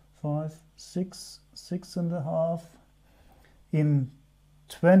 4, 5, 6, 6.5 in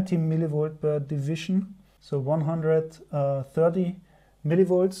 20 millivolt per division. So 130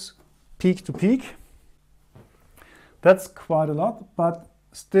 millivolts peak to peak. That's quite a lot, but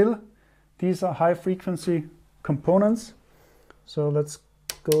still these are high frequency components. So let's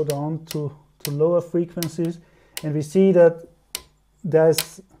go down to lower frequencies and we see that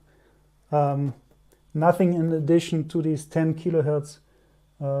there's nothing in addition to these 10 kilohertz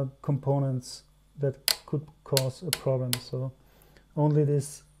components that could cause a problem. So only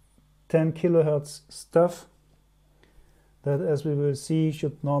this 10 kilohertz stuff that, as we will see,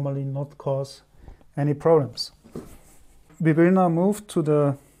 should normally not cause any problems. We will now move to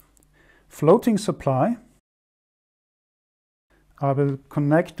the floating supply. I will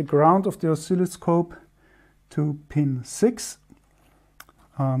connect the ground of the oscilloscope to pin 6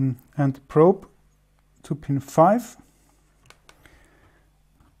 and probe to pin 5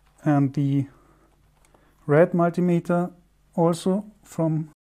 and the red multimeter also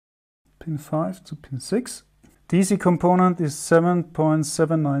from pin 5 to pin 6. DC component is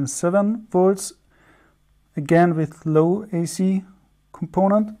 7.797 volts, again with low AC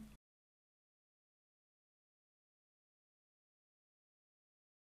component.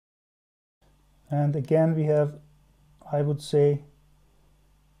 And again we have, I would say,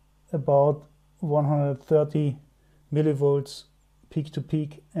 about 130 millivolts peak to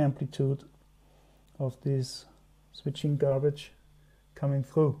peak amplitude of this switching garbage coming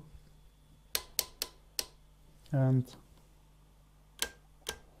through. And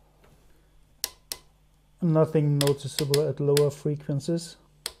nothing noticeable at lower frequencies,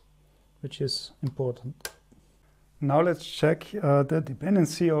 which is important. Now let's check the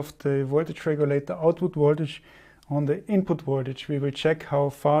dependency of the voltage regulator output voltage on the input voltage. We will check how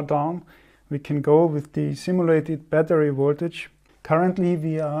far down we can go with the simulated battery voltage. Currently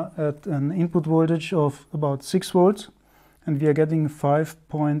we are at an input voltage of about 6 volts and we are getting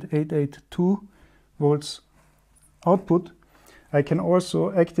 5.882 volts output. I can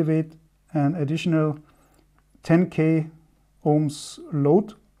also activate an additional 10k ohms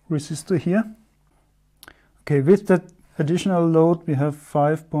load resistor here. Okay, with that additional load we have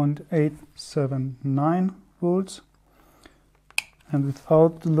 5.879 volts and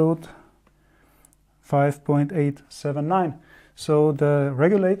without the load 5.879. So the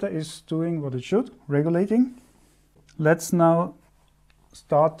regulator is doing what it should, regulating. Let's now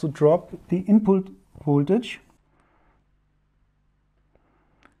start to drop the input voltage.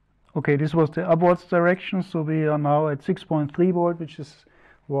 Okay, this was the upwards direction, so we are now at 6.3 volt, which is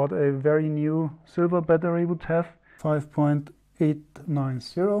what a very new silver battery would have,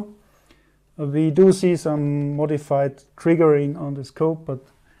 5.890. We do see some modified triggering on the scope, but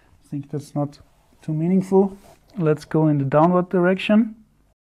I think that's not too meaningful. Let's go in the downward direction.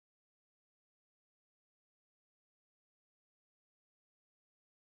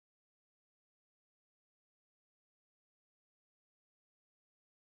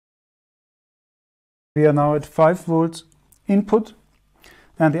 We are now at 5 volts input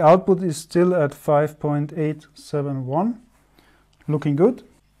and the output is still at 5.871. looking good.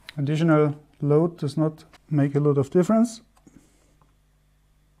 Additional load does not make a lot of difference.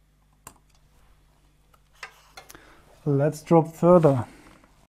 Let's drop further.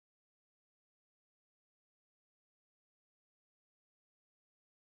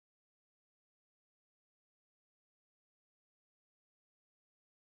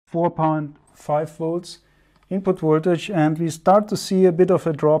 .5 volts input voltage, and we start to see a bit of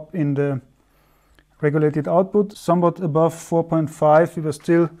a drop in the regulated output, somewhat above 4.5. We were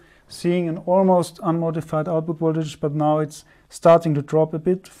still seeing an almost unmodified output voltage, but now it's starting to drop a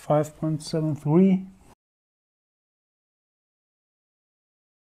bit, 5.73.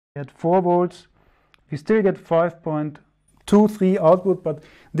 At 4 volts, we still get 5.23 output, but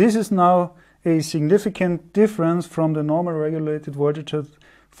this is now a significant difference from the normal regulated voltage at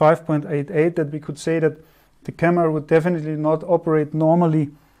 5.88, that we could say that the camera would definitely not operate normally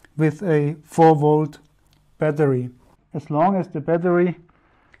with a 4 volt battery. As long as the battery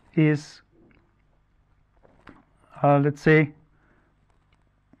is, let's say,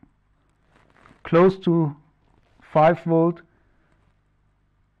 close to 5 volt,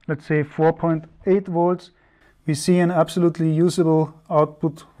 let's say 4.8 volts, we see an absolutely usable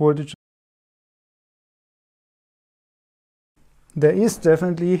output voltage. There is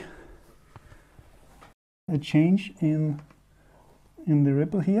definitely a change in the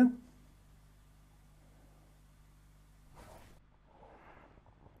ripple here.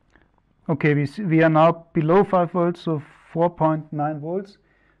 Okay, we are now below 5 volts, so 4.9 volts.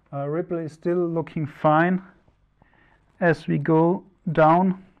 Ripple is still looking fine. As we go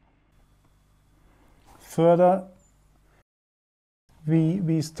down further,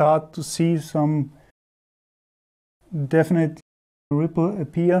 we start to see some definite ripple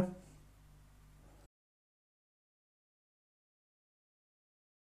appear.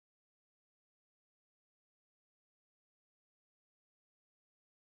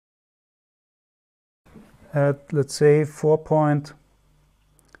 At, let's say,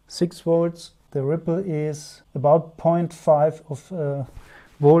 4.6 volts, the ripple is about 0.5 of a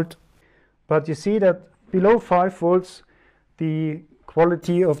volt. But you see that below 5 volts, the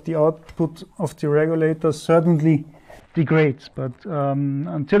quality of the output of the regulator certainly degrades. But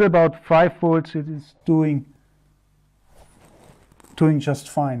until about 5 volts, it is doing just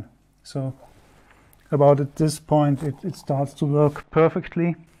fine. So about at this point, it starts to work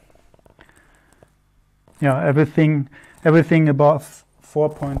perfectly. Yeah, everything above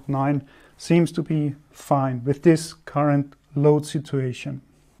 4.9 seems to be fine with this current load situation.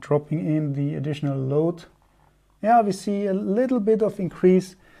 Dropping in the additional load, yeah, we see a little bit of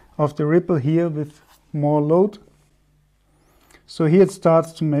increase of the ripple here with more load. So here it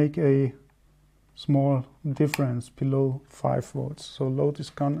starts to make a small difference below 5 volts. So load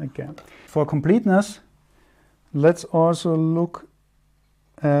is gone again. For completeness, let's also look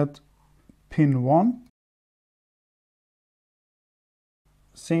at pin 1.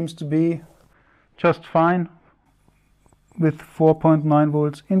 Seems to be just fine with 4.9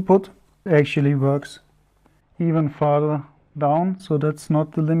 volts input. Actually works even farther down, so that's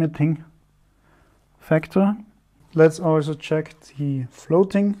not the limiting factor. Let's also check the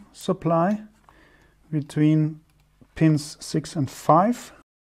floating supply between pins 6 and 5.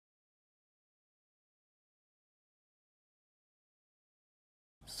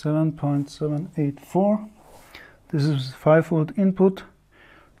 .784. This is 5 volt input.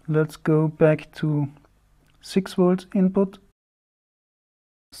 Let's go back to 6 volts input,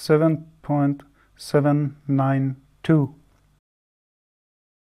 7.792.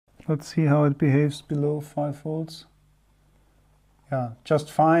 Let's see how it behaves below 5 volts. Yeah,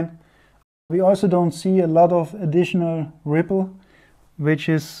 just fine. We also don't see a lot of additional ripple, which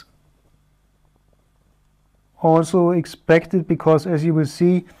is also expected because, as you will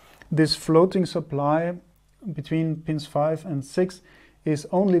see, this floating supply between pins 5 and 6 is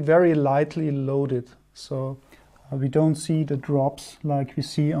only very lightly loaded, so we don't see the drops like we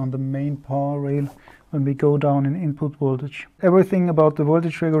see on the main power rail when we go down in input voltage. Everything about the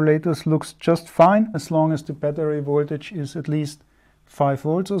voltage regulators looks just fine as long as the battery voltage is at least 5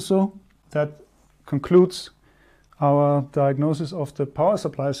 volts or so. That concludes our diagnosis of the power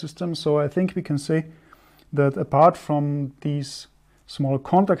supply system. So I think we can say that apart from these small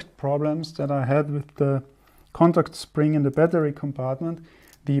contact problems that I had with the contact spring in the battery compartment,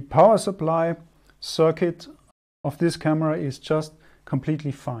 the power supply circuit of this camera is just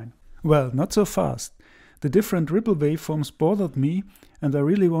completely fine. Well, not so fast. The different ripple waveforms bothered me, and I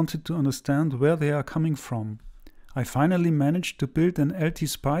really wanted to understand where they are coming from. I finally managed to build an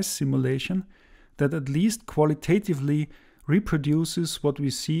LT-SPICE simulation that at least qualitatively reproduces what we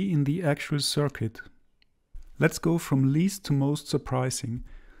see in the actual circuit. Let's go from least to most surprising.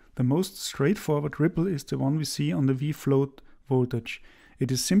 The most straightforward ripple is the one we see on the V-float voltage.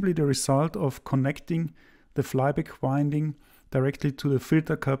 It is simply the result of connecting the flyback winding directly to the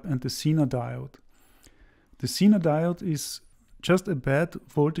filter cap and the Zener diode. The Zener diode is just a bad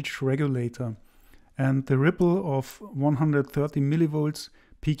voltage regulator, and the ripple of 130 millivolts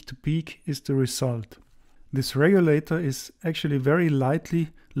peak to peak is the result. This regulator is actually very lightly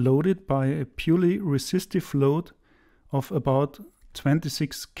loaded by a purely resistive load of about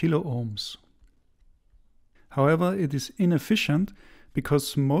 26 kilo ohms. However, it is inefficient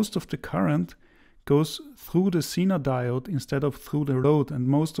because most of the current goes through the Zener diode instead of through the load, and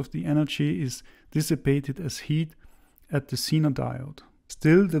most of the energy is dissipated as heat at the Zener diode.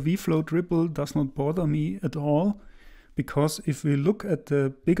 Still, the V-float ripple does not bother me at all, because if we look at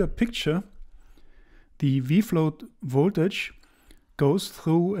the bigger picture, the V-float voltage goes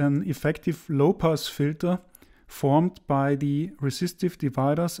through an effective low-pass filter formed by the resistive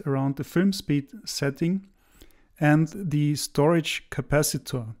dividers around the film speed setting and the storage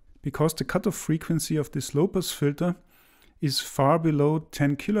capacitor. Because the cutoff frequency of this low-pass filter is far below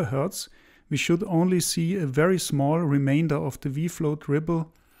 10 kHz, we should only see a very small remainder of the V-float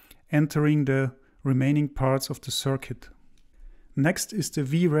ripple entering the remaining parts of the circuit. Next is the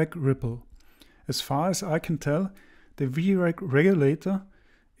V-reg ripple. As far as I can tell, the V-reg regulator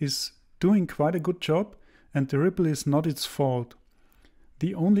is doing quite a good job, and the ripple is not its fault.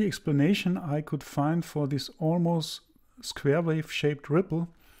 The only explanation I could find for this almost square wave shaped ripple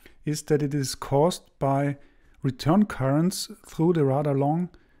is that it is caused by return currents through the rather long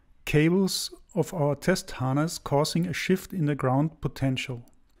cables of our test harness, causing a shift in the ground potential.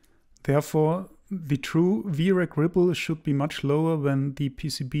 Therefore, the true V-reg ripple should be much lower when the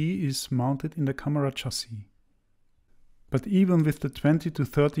PCB is mounted in the camera chassis. But even with the 20 to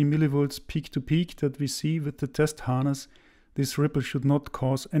 30 millivolts peak to peak that we see with the test harness, this ripple should not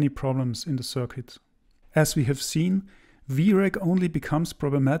cause any problems in the circuit. As we have seen, V-reg only becomes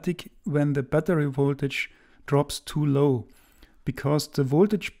problematic when the battery voltage drops too low, because the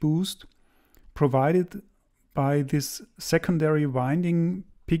voltage boost provided by this secondary winding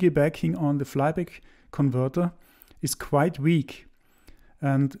piggybacking on the flyback converter is quite weak.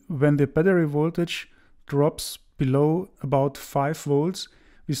 And when the battery voltage drops below about 5 volts,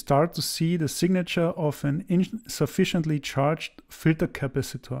 we start to see the signature of an insufficiently charged filter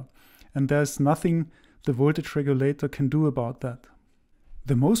capacitor, and there's nothing the voltage regulator can do about that.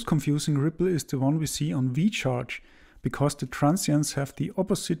 The most confusing ripple is the one we see on V-charge, because the transients have the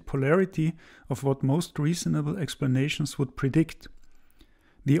opposite polarity of what most reasonable explanations would predict.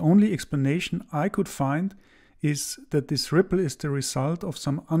 The only explanation I could find is that this ripple is the result of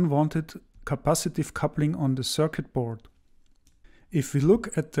some unwanted capacitive coupling on the circuit board. If we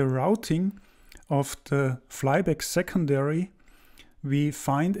look at the routing of the flyback secondary, we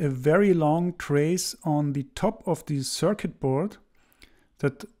find a very long trace on the top of the circuit board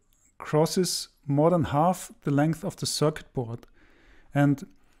that crosses more than half the length of the circuit board. And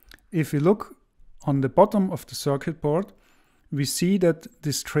if we look on the bottom of the circuit board, we see that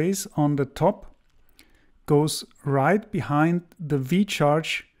this trace on the top goes right behind the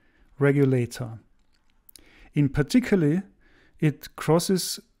V-charge regulator. In particular, it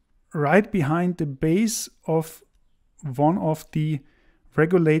crosses right behind the base of one of the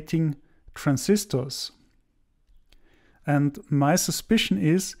regulating transistors. And my suspicion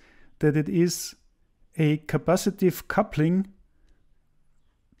is that it is a capacitive coupling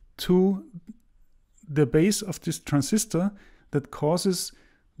to the base of this transistor that causes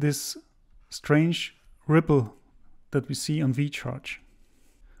this strange ripple that we see on V-charge.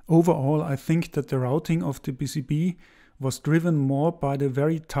 Overall, I think that the routing of the PCB was driven more by the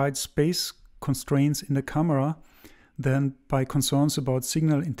very tight space constraints in the camera than by concerns about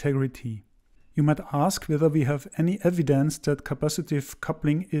signal integrity. You might ask whether we have any evidence that capacitive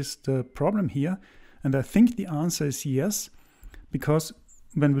coupling is the problem here, and I think the answer is yes, because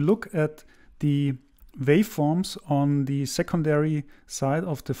when we look at the waveforms on the secondary side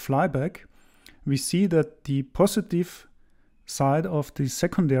of the flyback, we see that the positive side of the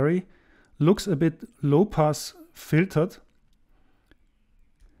secondary looks a bit low pass filtered,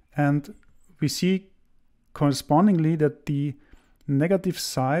 and we see correspondingly that the negative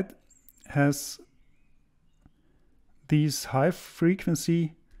side has these high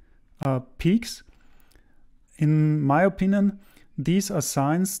frequency peaks. In my opinion, these are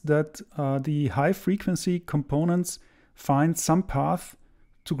signs that the high frequency components find some path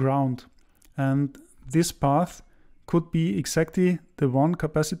to ground, and this path could be exactly the one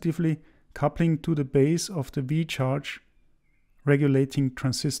capacitively coupling to the base of the V-charge regulating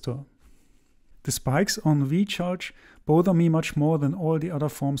transistor. The spikes on V-charge bother me much more than all the other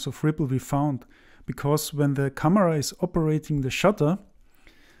forms of ripple we found, because when the camera is operating the shutter,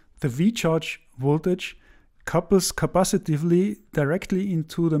 the V-charge voltage couples capacitively directly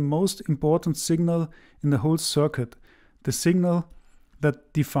into the most important signal in the whole circuit, the signal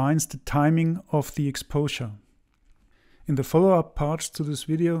that defines the timing of the exposure. In the follow-up parts to this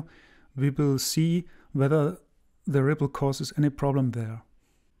video, we will see whether the ripple causes any problem there.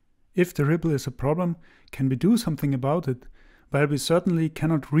 If the ripple is a problem, can we do something about it? Well, we certainly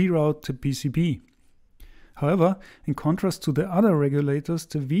cannot reroute the PCB. However, in contrast to the other regulators,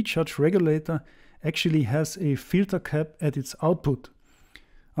 the V-charge regulator actually has a filter cap at its output.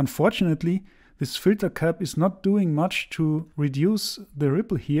 Unfortunately, this filter cap is not doing much to reduce the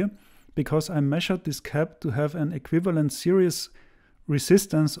ripple here, because I measured this cap to have an equivalent series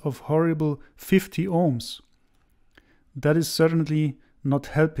resistance of horrible 50 ohms. That is certainly not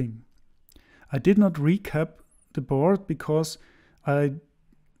helping. I did not recap the board because I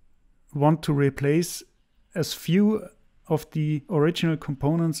want to replace as few of the original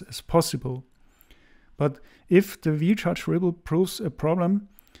components as possible. But if the V-charge ripple proves a problem,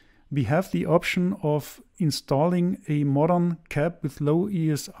 we have the option of installing a modern cap with low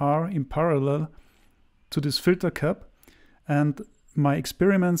ESR in parallel to this filter cap, and my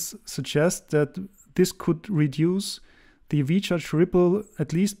experiments suggest that this could reduce the V-charge ripple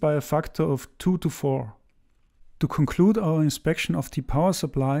at least by a factor of 2 to 4. To conclude our inspection of the power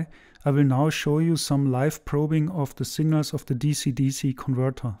supply, I will now show you some live probing of the signals of the DC-DC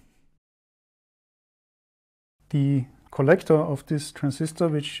converter. The collector of this transistor,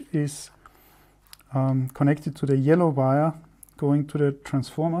 which is connected to the yellow wire going to the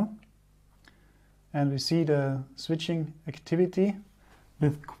transformer, and we see the switching activity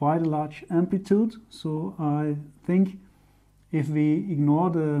with quite a large amplitude. So I think if we ignore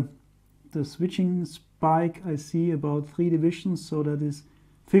the switching spike, I see about 3 divisions, so that is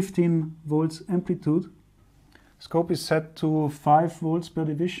 15 volts amplitude. Scope is set to 5 volts per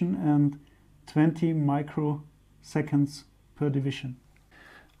division and 20 microseconds per division.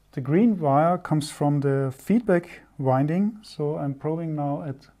 The green wire comes from the feedback winding, so I'm probing now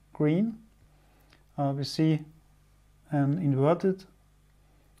at green. We see an inverted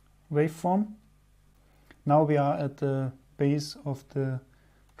waveform. Now we are at the base of the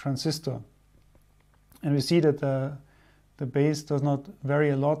transistor, and we see that the base does not vary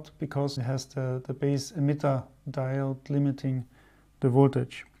a lot because it has the base emitter diode limiting the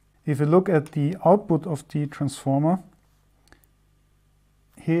voltage. If you look at the output of the transformer,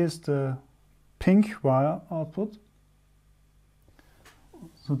 here's the pink wire output.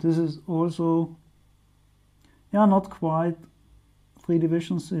 So this is also, not quite 3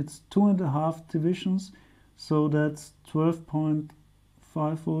 divisions, it's 2.5 divisions, so that's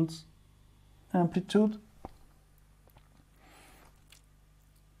 12.5 volts amplitude.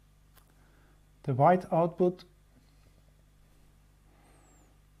 The white output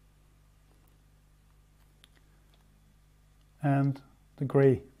and the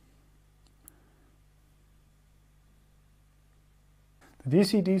gray. The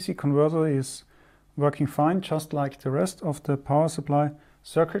DC-DC converter is working fine, just like the rest of the power supply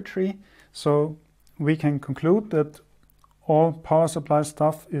circuitry. So we can conclude that all power supply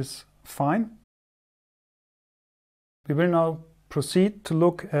stuff is fine. We will now proceed to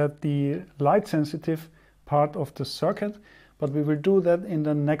look at the light sensitive part of the circuit, but we will do that in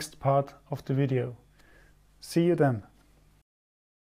the next part of the video. See you then.